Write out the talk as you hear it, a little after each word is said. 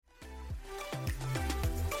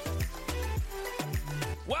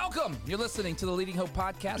Welcome. You're listening to the Leading Hope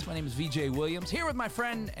Podcast. My name is VJ Williams, here with my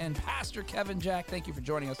friend and Pastor Kevin Jack. Thank you for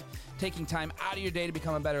joining us, taking time out of your day to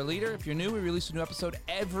become a better leader. If you're new, we release a new episode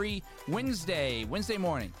every Wednesday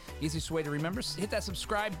morning. Easiest way to remember, hit that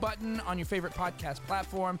subscribe button on your favorite podcast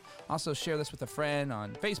platform. Also, share this with a friend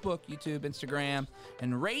on Facebook, YouTube, Instagram,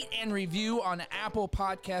 and rate and review on Apple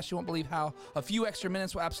Podcasts. You won't believe how a few extra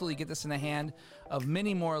minutes will absolutely get this in the hand of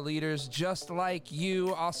many more leaders just like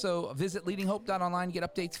you. Also, visit leadinghope.online to get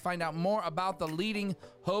updates, find out more about the Leading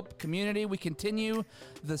Hope community. We continue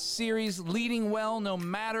the series Leading Well No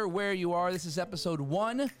Matter Where You Are. This is episode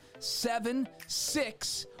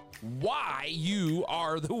 176. Why you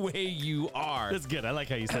are the way you are. That's good. I like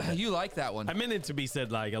how you said that. You like that one. I meant it to be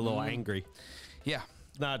said like a little angry. Yeah.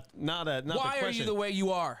 Not why are you the way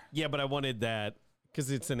you are? Yeah, but I wanted that because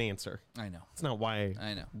it's an answer. I know. It's not why.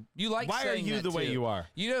 I know. You like why saying are you that the way too. you are?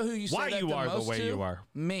 You know who you say why that you the are most the way to? you are.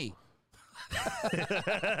 Me.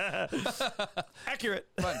 Accurate.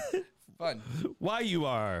 Fun. Why you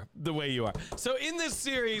are the way you are. So in this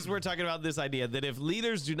series, we're talking about this idea that if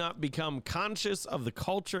leaders do not become conscious of the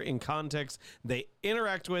culture and context they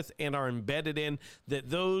interact with and are embedded in,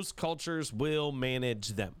 that those cultures will manage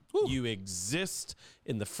them. Woo. You exist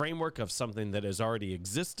in the framework of something that has already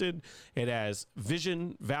existed. It has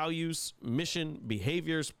vision, values, mission,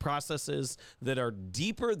 behaviors, processes that are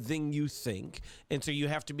deeper than you think. And so you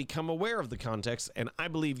have to become aware of the context. And I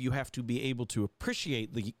believe you have to be able to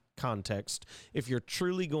appreciate the context if you're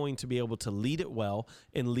truly going to be able to lead it well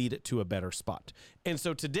and lead it to a better spot. And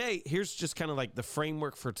so today, here's just kind of like the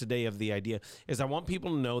framework for today of the idea is I want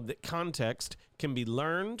people to know that context can be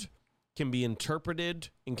learned, can be interpreted,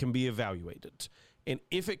 and can be evaluated. And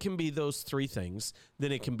if it can be those three things,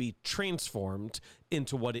 then it can be transformed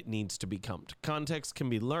into what it needs to become. Context can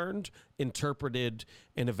be learned, interpreted,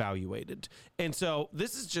 and evaluated. And so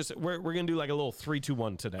this is just, we're going to do like a little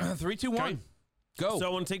 3-2-1 today. 3, 2, 1. Okay? Go. So I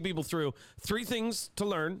want to take people through 3 things to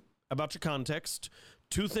learn about your context,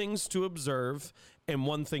 2 things to observe, and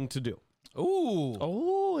 1 thing to do. Ooh.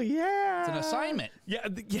 Oh, yeah. It's an assignment. Yeah.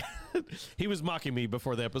 He was mocking me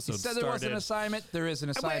before the episode started. He said there was an assignment. There is an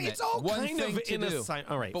assignment. It's all one kind thing of to an do.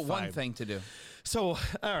 assignment. All right, but fine. one thing to do. So,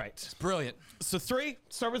 all right. It's brilliant. So 3,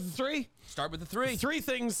 start with the 3. Start with the 3. 3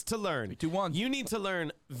 things to learn. 3, 2, 1. You need to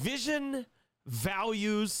learn vision,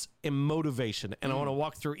 values, and motivation. And I want to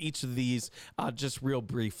walk through each of these just real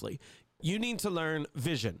briefly. You need to learn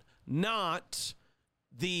vision, not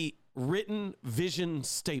the written vision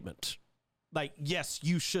statement. Like, yes,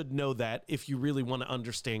 you should know that if you really want to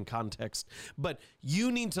understand context, but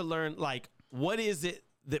you need to learn, like, what is it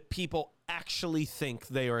that people actually think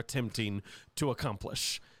they are attempting to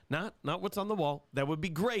accomplish? Not what's on the wall. That would be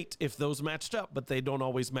great if those matched up, but they don't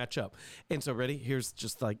always match up. And so, ready? Here's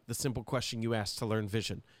just like the simple question you ask to learn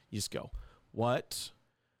vision. You just go, what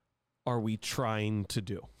are we trying to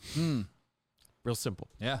do? Real simple.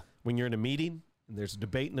 Yeah. When you're in a meeting and there's a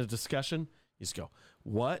debate and a discussion, you just go,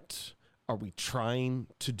 what are we trying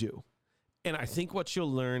to do? And I think what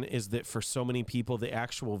you'll learn is that for so many people, the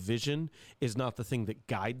actual vision is not the thing that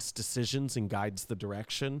guides decisions and guides the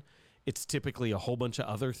direction. It's typically a whole bunch of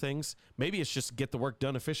other things. Maybe it's just get the work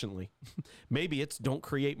done efficiently. Maybe it's don't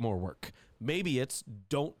create more work. Maybe it's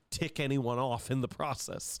don't tick anyone off in the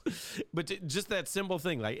process. But just that simple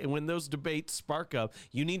thing, like when those debates spark up,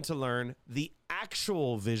 you need to learn the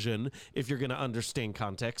actual vision if you're going to understand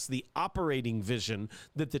context, the operating vision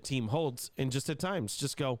that the team holds, and just at times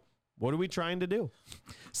just go, what are we trying to do?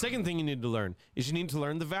 Second thing you need to learn is you need to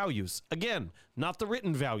learn the values. Again, not the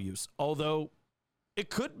written values, although it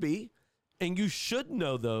could be, and you should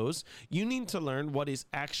know those. You need to learn what is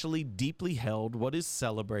actually deeply held, what is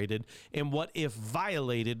celebrated, and what, if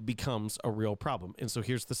violated, becomes a real problem. And so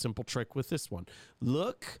here's the simple trick with this one.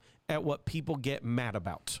 Look at what people get mad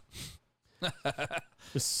about.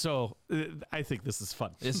 So I think this is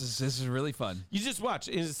fun. This is really fun. You just watch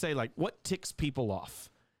and just say, like, what ticks people off?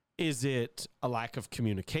 Is it a lack of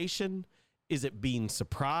communication? Is it being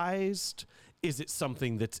surprised? Is it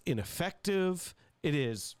something that's ineffective?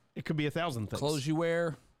 It could be 1,000 things. Clothes you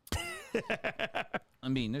wear. I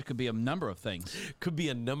mean, there could be a number of things. Could be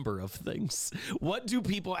a number of things. What do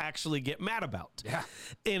people actually get mad about? Yeah.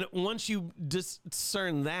 And once you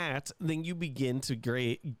discern that, then you begin to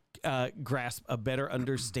grasp a better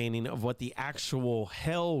understanding of what the actual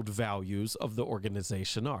held values of the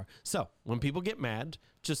organization are. So when people get mad,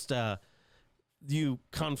 just you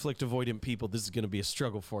conflict avoidant people, this is going to be a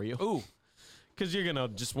struggle for you. Ooh. Because you're going to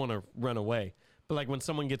just want to run away. But like when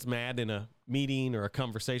someone gets mad in a meeting or a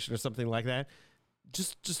conversation or something like that,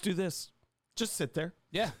 just do this. Just sit there.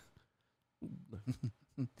 Yeah.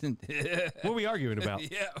 What are we arguing about?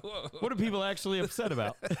 Yeah. What are people actually upset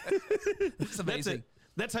about? It's amazing.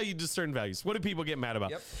 That's how you discern values. What do people get mad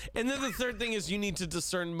about? Yep. And then the third thing is you need to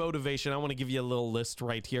discern motivation. I want to give you a little list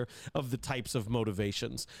right here of the types of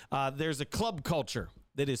motivations. There's a club culture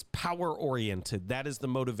that is power oriented. That is the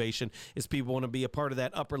motivation, is people want to be a part of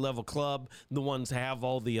that upper level club. The ones have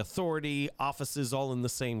all the authority, offices all in the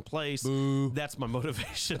same place. Boo. That's my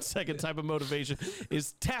motivation. Second type of motivation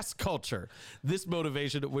is task culture. This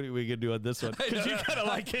motivation, what are we going to do on this one? Because you kind of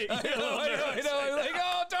like it. I know. I'm like,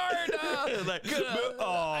 oh, darn. Like,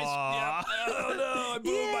 I don't know. I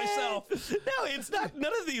booed myself. No, it's not.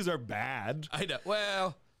 None of these are bad. I know.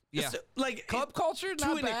 Well, yeah. It's, like club culture,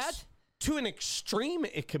 not bad. To an extreme,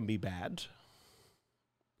 it can be bad.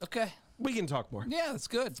 Okay. We can talk more. Yeah, that's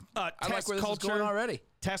good. I like where this culture, is going already.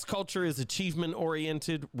 Task culture is achievement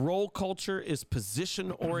oriented. Role culture is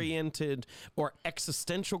position oriented, or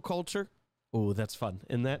existential culture. Oh, that's fun.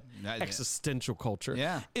 And that existential culture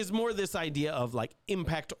is more this idea of like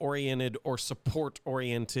impact oriented or support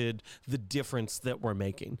oriented, the difference that we're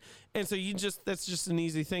making. And so that's just an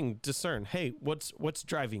easy thing to discern. Hey, what's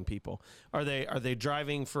driving people? Are they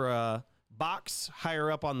driving for a box higher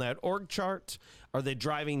up on that org chart? Are they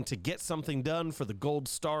driving to get something done for the gold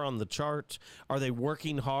star on the chart? Are they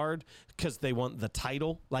working hard because they want the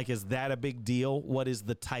title? Like, is that a big deal? What is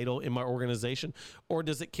the title in my organization? Or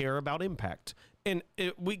does it care about impact? And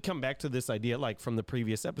we come back to this idea, like from the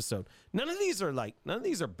previous episode. None of these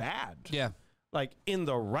are bad. Yeah. Like in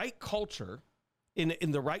the right culture,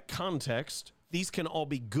 in the right context, these can all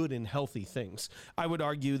be good and healthy things. I would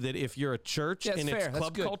argue that if you're a church and it's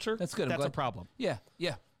club culture, that's a problem. Yeah.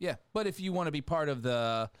 But if you want to be part of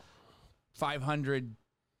the 500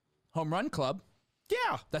 home run club,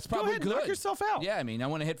 that's probably go ahead, good. Knock yourself out. Yeah, I mean, I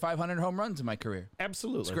want to hit 500 home runs in my career.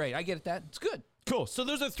 Absolutely. It's great. I get that. It's good. Cool. So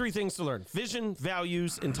those are 3 things to learn: vision,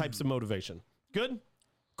 values, and types of motivation. Good?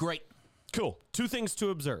 Great. Cool. 2 things to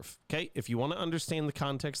observe, okay? If you want to understand the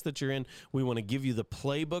context that you're in, we want to give you the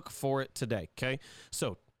playbook for it today, okay?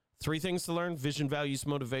 So 3 things to learn: vision, values,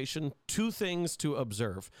 motivation. 2 things to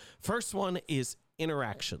observe. First one is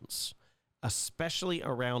interactions, especially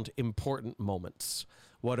around important moments.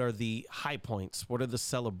 What are the high points? What are the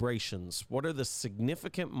celebrations? What are the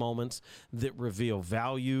significant moments that reveal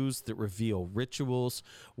values, that reveal rituals?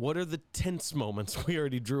 What are the tense moments? We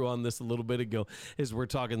already drew on this a little bit ago as we're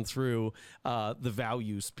talking through the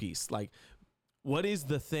values piece. Like, what is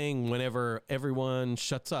the thing whenever everyone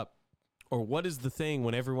shuts up? Or what is the thing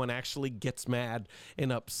when everyone actually gets mad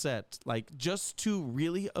and upset? Like, just to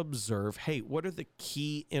really observe, hey, what are the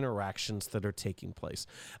key interactions that are taking place?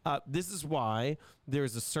 This is why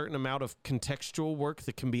there's a certain amount of contextual work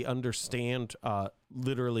that can be understood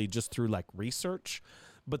literally just through like research.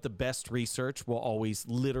 But the best research will always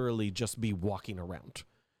literally just be walking around.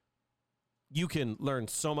 You can learn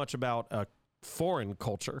so much about a foreign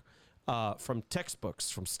culture from textbooks,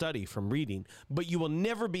 from study, from reading, but you will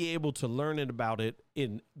never be able to learn about it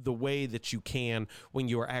in the way that you can when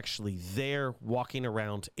you are actually there, walking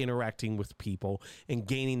around, interacting with people, and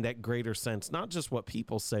gaining that greater sense, not just what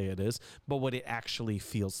people say it is, but what it actually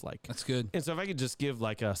feels like. That's good. And so if I could just give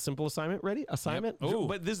like a simple assignment, ready? Assignment? Yep. Ooh.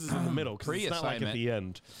 But this is in the middle because it's not like at the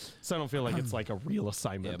end. So I don't feel like it's like a real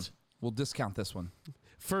assignment. Yep. We'll discount this one.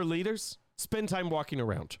 For leaders, spend time walking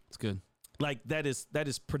around. It's good. Like that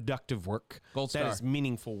is productive work. Gold star. That is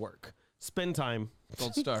meaningful work. Spend time.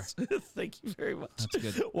 Gold star. Thank you very much.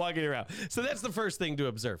 That's good. Walking around. So that's the first thing to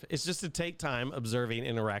observe. It's just to take time observing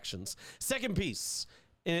interactions. Second piece,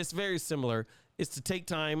 and it's very similar, is to take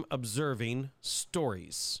time observing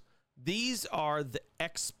stories. These are the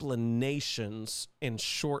explanations in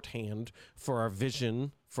shorthand for our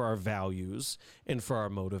vision, for our values, and for our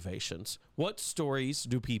motivations. What stories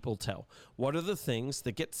do people tell? What are the things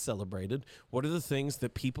that get celebrated? What are the things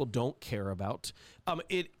that people don't care about?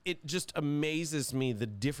 It just amazes me the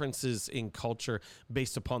differences in culture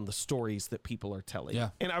based upon the stories that people are telling. Yeah.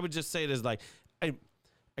 And I would just say it as like, I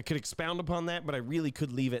could expound upon that, but I really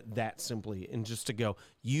could leave it that simply and just to go,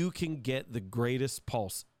 you can get the greatest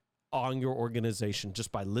pulse on your organization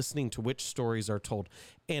just by listening to which stories are told.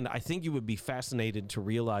 And I think you would be fascinated to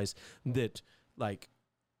realize that like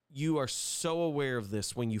you are so aware of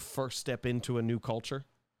this when you first step into a new culture.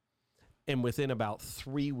 And within about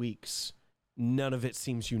 3 weeks, none of it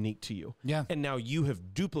seems unique to you. Yeah. And now you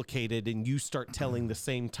have duplicated and you start telling the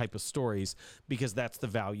same type of stories because that's the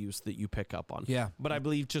values that you pick up on. Yeah. But I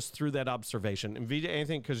believe just through that observation, and Vijay,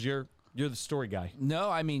 anything, because you're the story guy. No,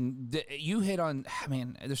 I mean, you hit on,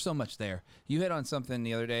 there's so much there. You hit on something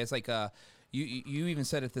the other day. It's like, you even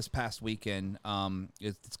said it this past weekend,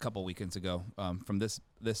 it's a couple weekends ago, from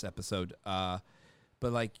this episode,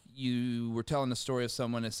 but like you were telling the story of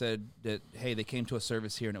someone that said that, hey, they came to a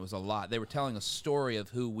service here and it was a lot. They were telling a story of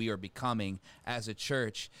who we are becoming as a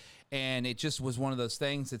church. And it just was one of those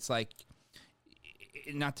things. It's like,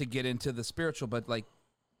 not to get into the spiritual, but like,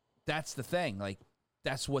 that's the thing. Like,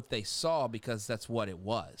 that's what they saw because that's what it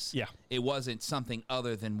was. Yeah. It wasn't something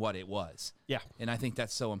other than what it was. Yeah. And I think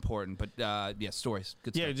that's so important. But yeah, stories.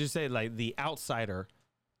 Good stuff. Yeah, just say like the outsider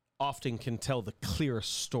often can tell the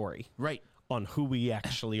clearest story. Right. On who we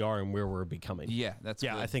actually are and where we're becoming. Yeah, that's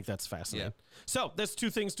yeah. good. I think that's fascinating. Yeah. So there's two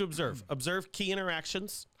things to observe. Observe key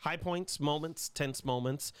interactions, high points, moments, tense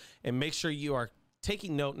moments, and make sure you are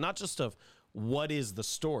taking note not just of what is the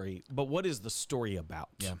story, but what is the story about?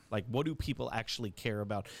 Yeah. Like, what do people actually care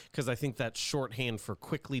about? Because I think that's shorthand for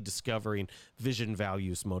quickly discovering vision,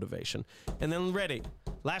 values, motivation. And then ready.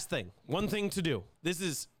 Last thing. One thing to do. This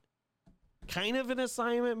is kind of an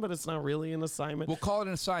assignment, but it's not really an assignment. We'll call it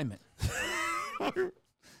an assignment.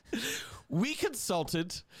 We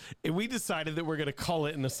consulted and we decided that we're going to call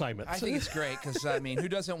it an assignment. I think it's great because, I mean, who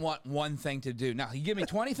doesn't want one thing to do? Now, you give me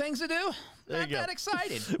 20 things to do? Not that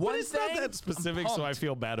excited. But it's not that specific, so I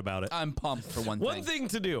feel bad about it. I'm pumped for one thing. One thing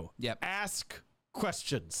to do. Yep. Ask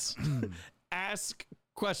questions. Ask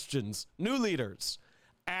questions. New leaders,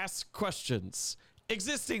 ask questions.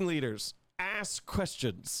 Existing leaders, ask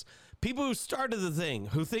questions. People who started the thing,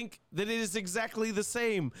 who think that it is exactly the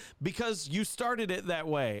same because you started it that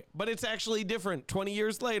way, but it's actually different 20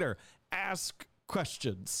 years later. Ask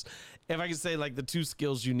questions. If I can say, like, the two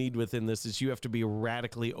skills you need within this is you have to be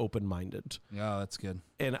radically open-minded. Yeah, that's good.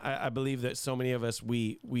 And I believe that so many of us,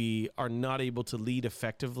 we are not able to lead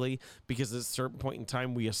effectively because at a certain point in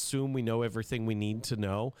time, we assume we know everything we need to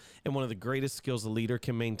know. And one of the greatest skills a leader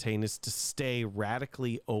can maintain is to stay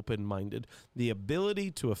radically open-minded. The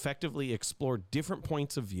ability to effectively explore different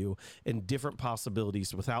points of view and different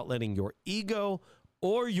possibilities without letting your ego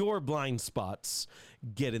or your blind spots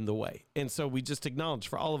get in the way. And so we just acknowledge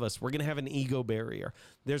for all of us, we're going to have an ego barrier.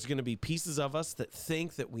 There's going to be pieces of us that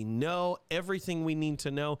think that we know everything we need to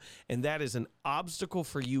know, and that is an obstacle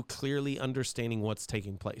for you clearly understanding what's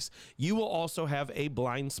taking place. You will also have a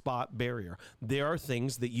blind spot barrier. There are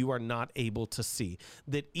things that you are not able to see,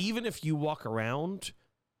 that even if you walk around,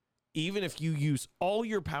 even if you use all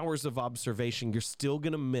your powers of observation, you're still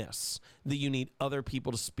going to miss that you need other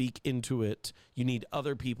people to speak into it. You need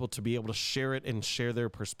other people to be able to share it and share their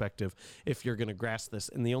perspective if you're going to grasp this.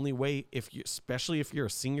 And the only way, especially if you're a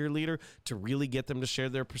senior leader, to really get them to share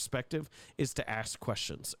their perspective is to ask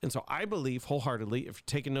questions. And so I believe wholeheartedly, if you're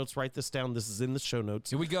taking notes, write this down. This is in the show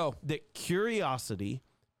notes. Here we go. That curiosity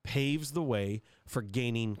paves the way for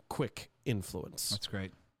gaining quick influence. That's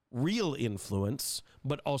great. Real influence,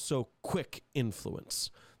 but also quick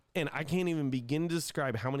influence. And I can't even begin to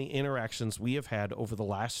describe how many interactions we have had over the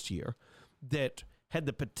last year that had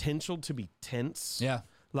the potential to be tense. Yeah.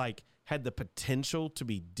 Like had the potential to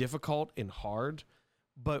be difficult and hard,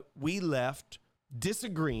 but we left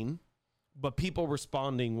disagreeing, but people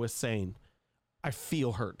responding with saying, I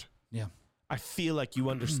feel hurt. Yeah. I feel like you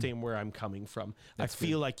understand where I'm coming from. That's I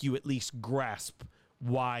feel like you at least grasp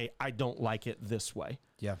why I don't like it this way.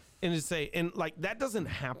 Yeah. And to say, and like that doesn't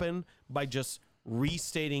happen by just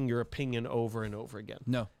restating your opinion over and over again.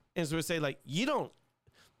 No. And so we say, like, you don't,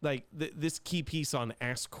 like, this key piece on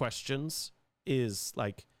ask questions is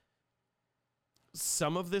like,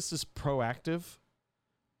 some of this is proactive,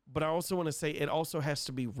 but I also want to say it also has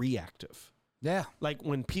to be reactive. Yeah. Like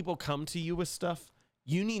when people come to you with stuff,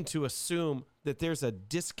 you need to assume that there's a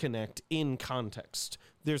disconnect in context.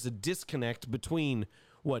 There's a disconnect between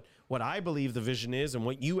what I believe the vision is and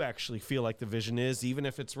what you actually feel like the vision is, even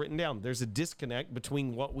if it's written down. There's a disconnect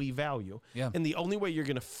between what we value. Yeah. And the only way you're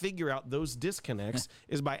going to figure out those disconnects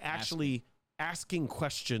is by actually asking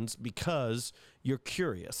questions because you're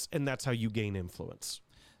curious, and that's how you gain influence.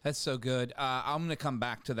 That's so good. I'm going to come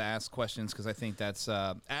back to the ask questions because I think that's,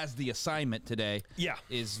 as the assignment today,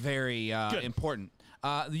 is very important.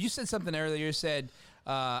 You said something earlier. You said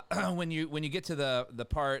when you get to the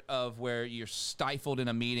part of where you're stifled in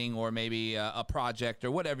a meeting or maybe a project or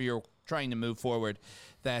whatever you're trying to move forward,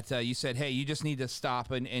 that you said, hey, you just need to stop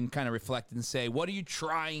and kind of reflect and say, what are you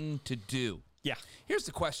trying to do? Yeah. Here's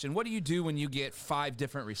the question. What do you do when you get 5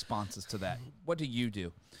 different responses to that? What do you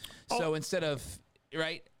do? So instead of...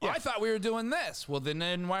 Right? Yeah. Oh, I thought we were doing this. Well,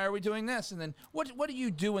 then why are we doing this? And then what do you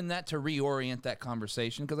do in that to reorient that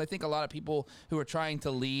conversation? Because I think a lot of people who are trying to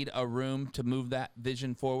lead a room to move that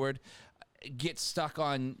vision forward get stuck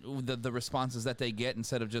on the responses that they get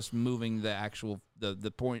instead of just moving the actual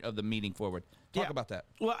the point of the meeting forward. Talk about that.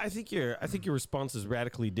 Well, I think your response is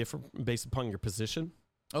radically different based upon your position.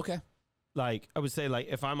 Okay. Like, I would say, like,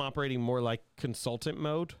 if I'm operating more like consultant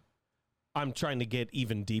mode, I'm trying to get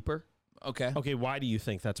even deeper. Okay. Okay, why do you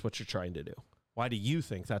think that's what you're trying to do? Why do you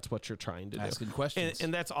think that's what you're trying to do? Asking questions.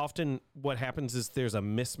 And that's often what happens is there's a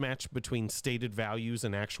mismatch between stated values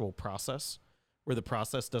and actual process, where the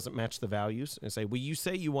process doesn't match the values. And say, well, you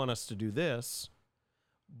say you want us to do this,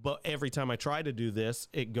 but every time I try to do this,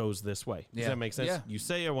 it goes this way. Does that make sense? Yeah. You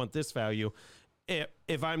say I want this value.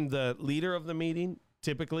 If I'm the leader of the meeting,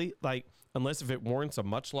 typically, like, unless if it warrants a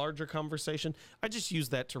much larger conversation, I just use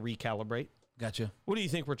that to recalibrate. Gotcha. What do you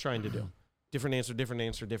think we're trying to do? Different answer, different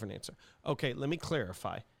answer, different answer. Okay, let me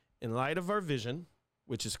clarify. In light of our vision,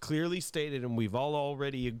 which is clearly stated and we've all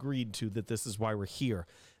already agreed to that this is why we're here,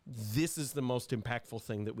 this is the most impactful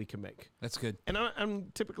thing that we can make. That's good. And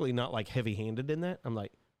I'm typically not like heavy-handed in that. I'm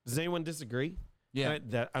like, does anyone disagree? Yeah.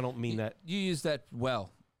 I don't mean that. You use that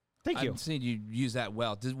well. Thank you. I've seen you use that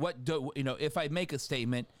well. If I make a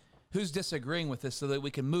statement, who's disagreeing with this so that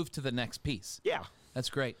we can move to the next piece? Yeah. That's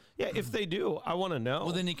great. Yeah, if they do, I want to know.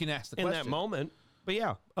 Well, then you can ask the in question. that moment. But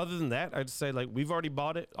yeah, other than that, I'd say, like, we've already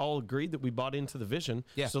bought it, all agreed that we bought into the vision.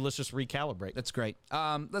 Yeah. So let's just recalibrate. That's great.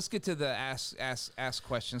 Let's get to the ask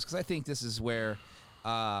questions, because I think this is where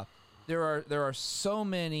there are so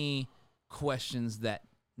many questions that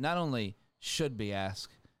not only should be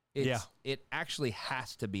asked, it actually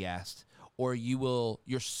has to be asked, or you're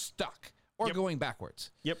stuck or going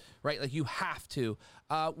backwards. Yep. Right? Like, you have to.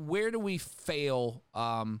 Where do we fail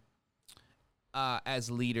as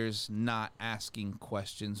leaders not asking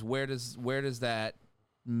questions? Where does that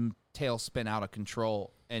tail spin out of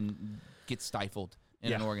control and get stifled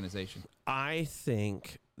in an organization? I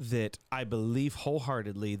think that I believe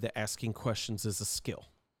wholeheartedly that asking questions is a skill.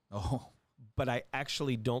 Oh. But I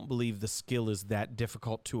actually don't believe the skill is that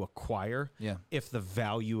difficult to acquire if the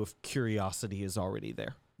value of curiosity is already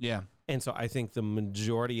there. Yeah. And so I think the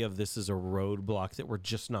majority of this is a roadblock that we're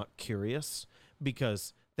just not curious,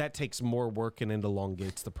 because that takes more work and it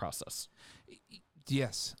elongates the process.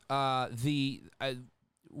 Yes.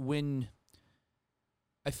 When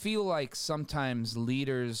I feel like sometimes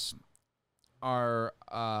leaders are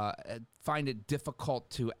find it difficult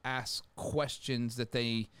to ask questions that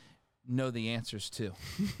they know the answers to.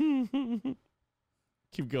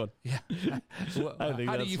 Keep going. Yeah. How do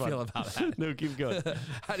you feel about that? No, keep going.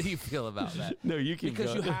 How do you feel about that? No, you keep because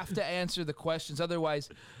going. Because you have to answer the questions. Otherwise,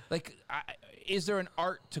 like, is there an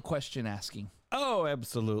art to question asking? Oh,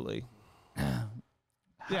 absolutely.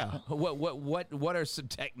 Yeah. What are some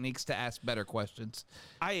techniques to ask better questions?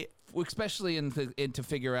 Especially to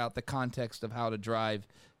figure out the context of how to drive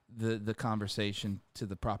the conversation to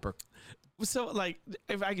the proper. So, like,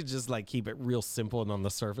 if I could just, like, keep it real simple and on the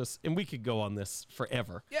surface, and we could go on this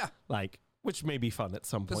forever. Yeah. Like, which may be fun at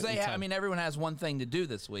some point. Because everyone has one thing to do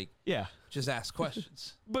this week. Yeah. Just ask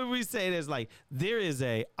questions. But we say it as, like,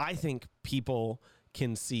 I think people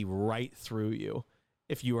can see right through you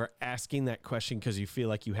if you are asking that question because you feel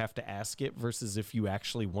like you have to ask it versus if you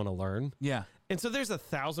actually want to learn. Yeah. And so there's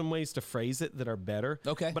 1,000 ways to phrase it that are better.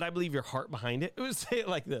 Okay. But I believe your heart behind it. It would say it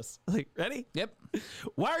like this. Like, ready? Yep.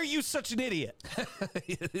 Why are you such an idiot?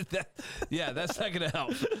 That's not going to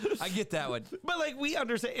help. I get that one. But, like, we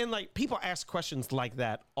understand. And, like, people ask questions like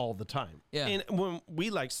that all the time. Yeah. And when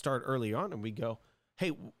we, like, start early on and we go,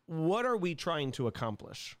 hey, what are we trying to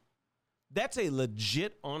accomplish? That's a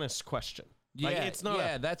legit, honest question. Like, it's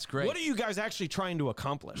not that's great. What are you guys actually trying to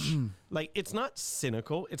accomplish? Like, it's not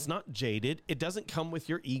cynical. It's not jaded. It doesn't come with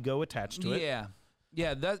your ego attached to it. Yeah.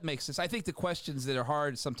 Yeah, that makes sense. I think the questions that are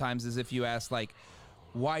hard sometimes is if you ask, like,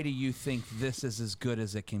 why do you think this is as good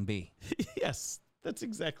as it can be? Yes, that's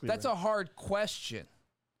exactly That's a hard question.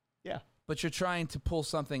 Yeah. But you're trying to pull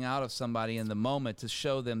something out of somebody in the moment to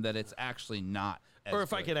show them that it's actually not as Or if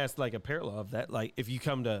good. I could ask, like, a parallel of that, like, if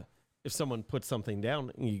someone puts something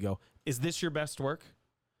down and you go, is this your best work?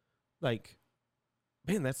 Like,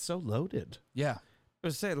 man, that's so loaded. Yeah. I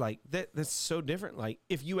was saying, like, that's so different. Like,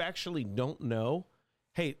 if you actually don't know,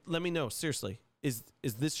 hey, let me know, seriously, is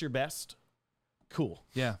this your best? Cool.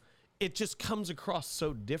 Yeah. It just comes across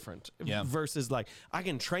so different versus, like, I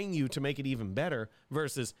can train you to make it even better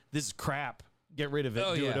versus this is crap. Get rid of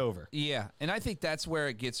it. Do it over. Yeah, and I think that's where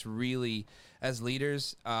it gets really, as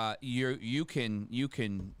leaders, you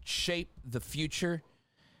can shape the future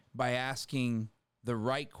by asking the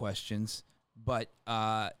right questions, but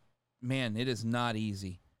man, it is not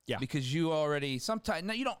easy. Yeah, because you already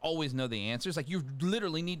sometimes you don't always know the answers. Like, you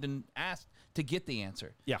literally need to ask to get the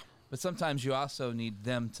answer. Yeah, but sometimes you also need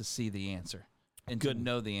them to see the answer. and Good. to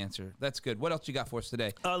know the answer. That's good. What else you got for us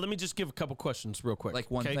today? Let me just give a couple questions real quick.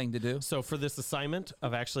 Like one okay? thing to do? So for this assignment,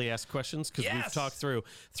 I've actually asked questions because we've Yes! talked through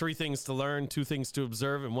 3 things to learn, 2 things to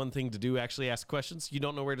observe, and 1 thing to do, actually ask questions. You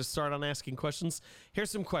don't know where to start on asking questions?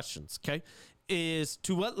 Here's some questions, okay?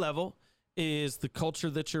 To what level is the culture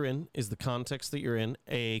that you're in, is the context that you're in,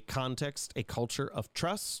 a culture of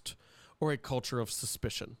trust or a culture of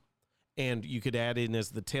suspicion? And you could add in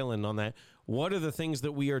as the tail end on that, what are the things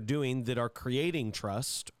that we are doing that are creating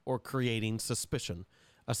trust or creating suspicion?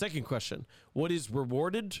 A second question, what is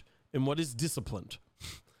rewarded and what is disciplined?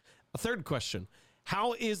 A third question,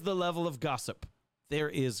 how is the level of gossip? There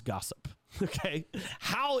is gossip, okay?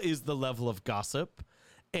 How is the level of gossip?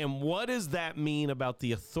 And what does that mean about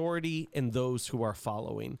the authority and those who are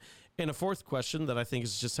following? And a fourth question that I think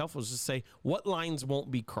is just helpful is just say, what lines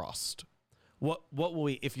won't be crossed? What will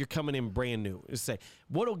we, if you're coming in brand new, is say,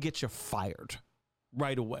 what will get you fired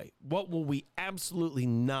right away? What will we absolutely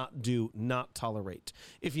not do, not tolerate?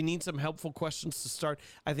 If you need some helpful questions to start,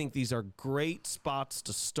 I think these are great spots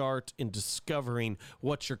to start in discovering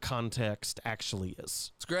what your context actually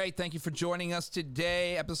is. It's great. Thank you for joining us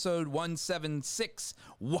today. Episode 176,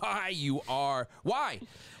 Why You Are. Why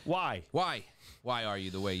are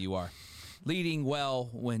you the way you are? Leading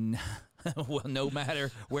well when... well, no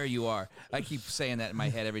matter where you are. I keep saying that in my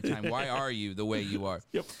head every time. Why are you the way you are?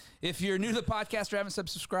 Yep. If you're new to the podcast or haven't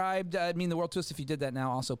subscribed, it'd mean the world to us if you did that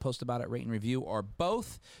now. Also post about it, rate and review, or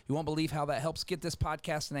both. You won't believe how that helps get this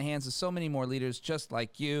podcast in the hands of so many more leaders just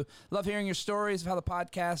like you. Love hearing your stories of how the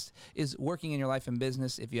podcast is working in your life and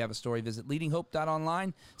business. If you have a story, visit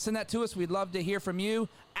leadinghope.online. Send that to us. We'd love to hear from you.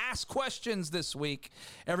 Ask questions this week.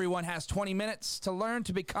 Everyone has 20 minutes to learn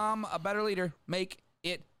to become a better leader. Make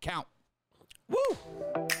it count. Woo!